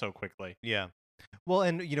faucet so quickly. Yeah. Well,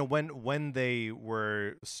 and when they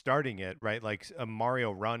were starting it, right? Like a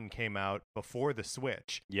Mario Run came out before the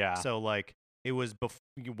Switch. Yeah. So like it was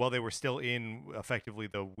while they were still in effectively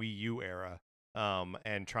the Wii U era,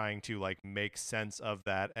 and trying to like make sense of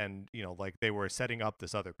that, and like they were setting up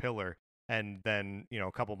this other pillar, and then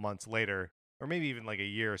a couple months later, or maybe even like a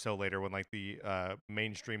year or so later, when like the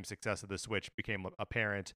mainstream success of the Switch became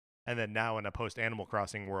apparent, and then now in a post Animal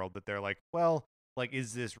Crossing world, that they're like, well, like,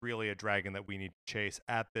 is this really a dragon that we need to chase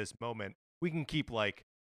at this moment? We can keep like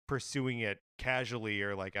pursuing it casually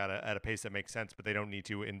or like at a pace that makes sense, but they don't need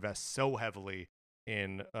to invest so heavily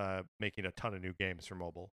in making a ton of new games for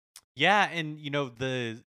mobile. Yeah, and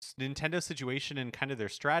the Nintendo situation and kind of their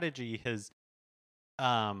strategy has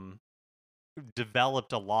um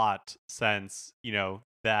developed a lot since,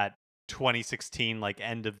 that 2016 like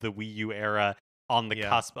end of the Wii U era on the Yeah,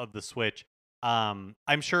 cusp of the Switch. I'm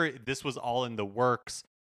sure this was all in the works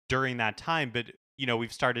during that time, but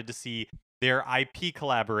we've started to see their IP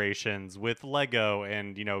collaborations with Lego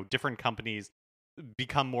and, different companies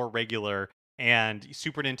become more regular, and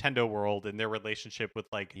Super Nintendo World and their relationship with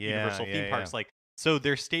like yeah, Universal theme yeah, yeah, parks, like so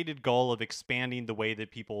their stated goal of expanding the way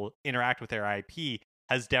that people interact with their IP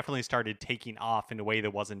has definitely started taking off in a way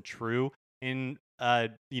that wasn't true in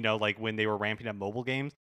like when they were ramping up mobile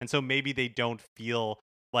games. And so maybe they don't feel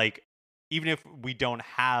like, even if we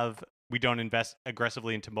don't invest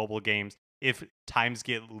aggressively into mobile games, if times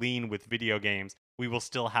get lean with video games, we will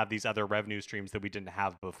still have these other revenue streams that we didn't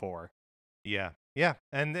have before. yeah, yeah.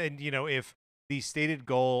 And then if the stated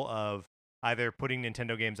goal of either putting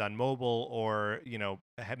Nintendo games on mobile or,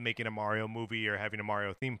 making a Mario movie or having a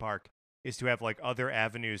Mario theme park, is to have like other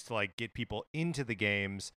avenues to like get people into the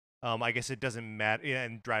games. I guess it doesn't matter,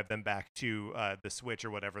 and drive them back to the Switch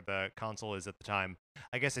or whatever the console is at the time.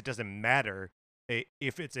 I guess it doesn't matter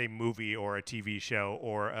if it's a movie or a TV show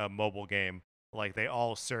or a mobile game. Like they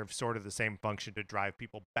all serve sort of the same function to drive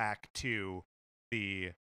people back to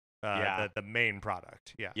the the main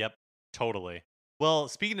product. Yeah. Yep, totally. Well,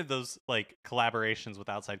 speaking of those like collaborations with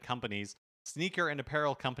outside companies, sneaker and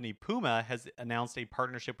apparel company Puma has announced a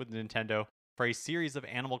partnership with Nintendo for a series of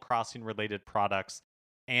Animal Crossing related products.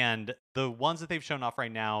 And the ones that they've shown off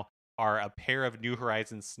right now are a pair of New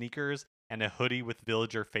Horizons sneakers and a hoodie with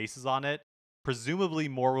villager faces on it. Presumably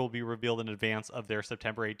more will be revealed in advance of their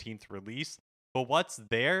September 18th release, but what's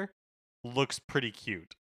there looks pretty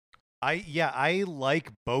cute. I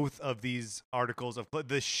like both of these articles of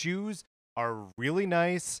the shoes are really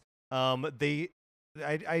nice.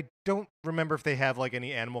 I don't remember if they have like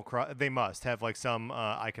any they must have like some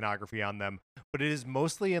iconography on them, but it is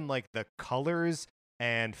mostly in like the colors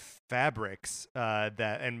and fabrics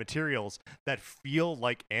and materials that feel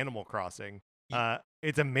like Animal Crossing.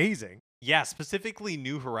 It's amazing. Yeah, specifically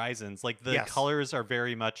New Horizons. Like the colors are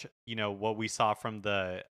very much, what we saw from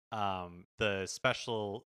the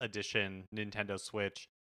special edition Nintendo Switch.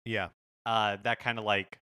 Yeah. That kind of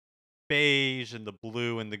like beige and the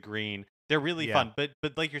blue and the green. They're really fun. But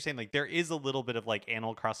like you're saying, like there is a little bit of like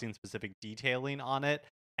Animal Crossing specific detailing on it.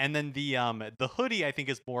 And then the hoodie I think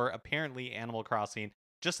is more apparently Animal Crossing,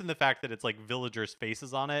 just in the fact that it's like villagers'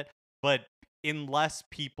 faces on it. But unless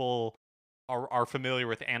people are familiar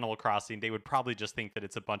with Animal Crossing, they would probably just think that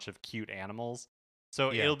it's a bunch of cute animals.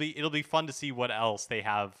 So it'll be fun to see what else they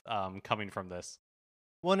have coming from this.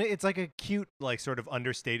 Well, it's like a cute, like sort of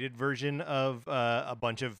understated version of a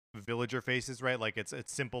bunch of villager faces, right? Like it's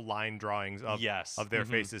simple line drawings of their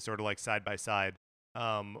faces, sort of like side by side.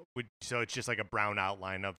 So it's just like a brown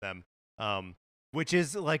outline of them, which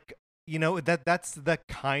is like that's the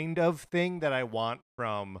kind of thing that I want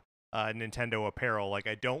from Nintendo apparel. Like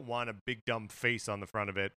I don't want a big dumb face on the front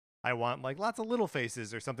of it. I want like lots of little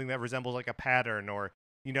faces or something that resembles like a pattern or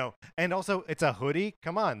and also it's a hoodie.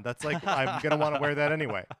 Come on, that's like I'm gonna want to wear that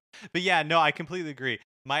anyway. But yeah, no, I completely agree.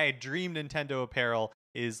 My dream Nintendo apparel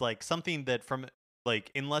is like something that from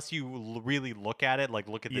like unless you really look at it, like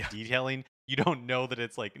look at the detailing, you don't know that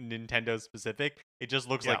it's like Nintendo specific. It just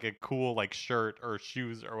looks like a cool like shirt or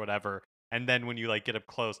shoes or whatever. And then when you like get up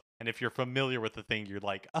close, and if you're familiar with the thing, you're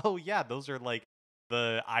like, oh yeah, those are like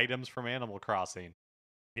the items from Animal Crossing.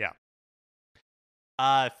 Yeah.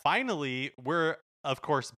 Finally, we're of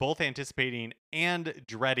course both anticipating and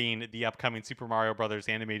dreading the upcoming Super Mario Brothers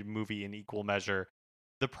animated movie in equal measure.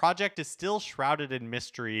 The project is still shrouded in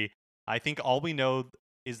mystery. I think all we know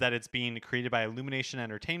is that it's being created by Illumination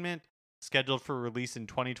Entertainment, scheduled for release in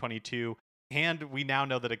 2022. And we now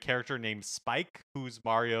know that a character named Spike, who's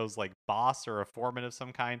Mario's like boss or a foreman of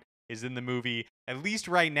some kind, is in the movie. At least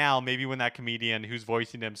right now, maybe when that comedian who's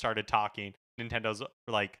voicing him started talking, Nintendo's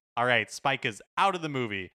like, all right, Spike is out of the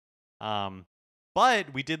movie.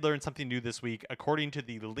 But we did learn something new this week. According to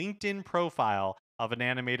the LinkedIn profile of an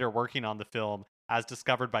animator working on the film, as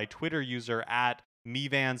discovered by Twitter user at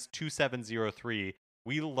Mevans2703,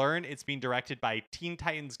 we learn it's being directed by Teen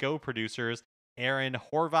Titans Go producers Aaron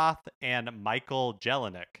Horvath and Michael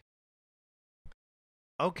Jelinek.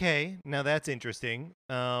 Okay, now that's interesting.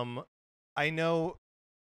 I know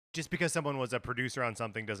just because someone was a producer on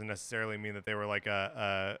something doesn't necessarily mean that they were like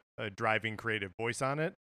a driving creative voice on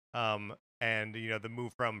it. And the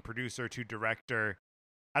move from producer to director,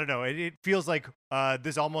 I don't know. It feels like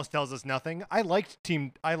this almost tells us nothing. I like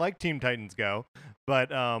Teen Titans Go, but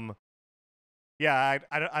yeah,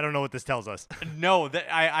 I don't know what this tells us. No,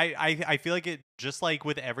 I feel like it, just like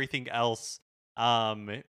with everything else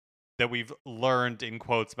that we've learned in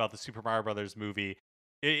quotes about the Super Mario Brothers movie,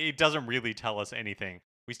 it doesn't really tell us anything.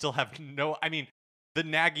 We still have the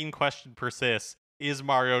nagging question persists: is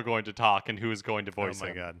Mario going to talk, and who is going to voice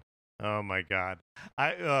him? Oh my god!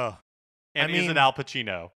 Is it Al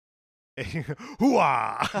Pacino?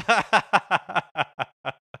 Hooah!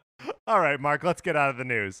 All right, Mark, let's get out of the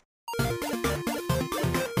news.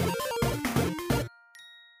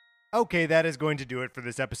 Okay, that is going to do it for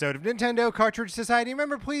this episode of Nintendo Cartridge Society.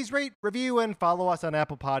 Remember, please rate, review, and follow us on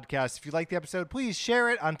Apple Podcasts. If you like the episode, please share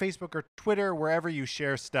it on Facebook or Twitter, wherever you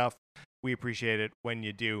share stuff. We appreciate it when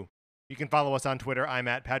you do. You can follow us on Twitter. I'm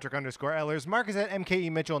at Patrick_Ellers. Mark is at MKE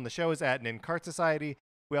Mitchell, and the show is at NinCart Society.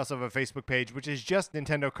 We also have a Facebook page, which is just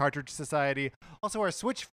Nintendo Cartridge Society. Also, our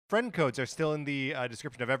Switch friend codes are still in the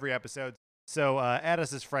description of every episode, so add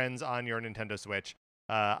us as friends on your Nintendo Switch.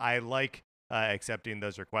 I like accepting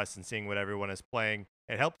those requests and seeing what everyone is playing.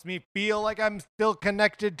 It helps me feel like I'm still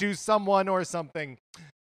connected to someone or something.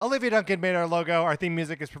 Olivia Duncan made our logo. Our theme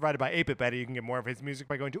music is provided by 8-Bit Betty. You can get more of his music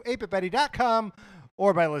by going to 8bitbetty.com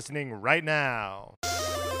or by listening right now.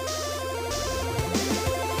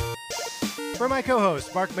 For my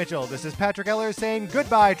co-host, Mark Mitchell, this is Patrick Eller saying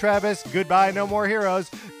goodbye, Travis. Goodbye, No More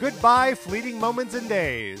Heroes. Goodbye, fleeting moments and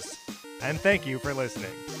days. And thank you for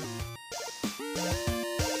listening.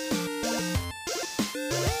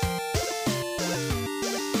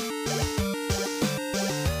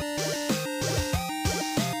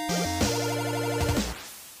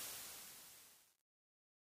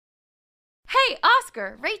 Hey,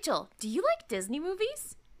 Oscar, Rachel, do you like Disney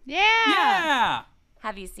movies? Yeah!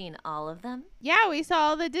 Have you seen all of them? Yeah, we saw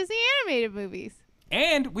all the Disney animated movies.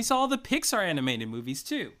 And we saw all the Pixar animated movies,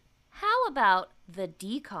 too. How about the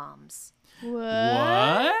DComs?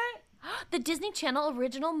 What? The Disney Channel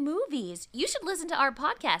original movies. You should listen to our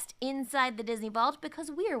podcast, Inside the Disney Vault, because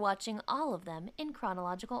we are watching all of them in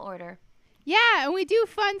chronological order. Yeah, and we do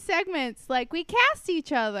fun segments like we cast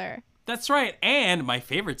each other. That's right, and my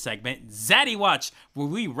favorite segment, Zaddy Watch, where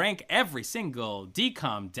we rank every single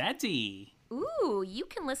DCOM daddy. Ooh, you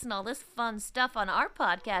can listen to all this fun stuff on our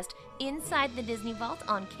podcast, Inside the Disney Vault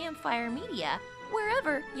on Campfire Media,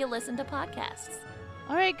 wherever you listen to podcasts.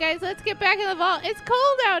 All right, guys, let's get back in the vault. It's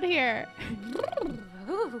cold out here.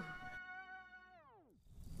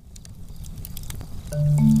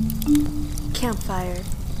 Campfire.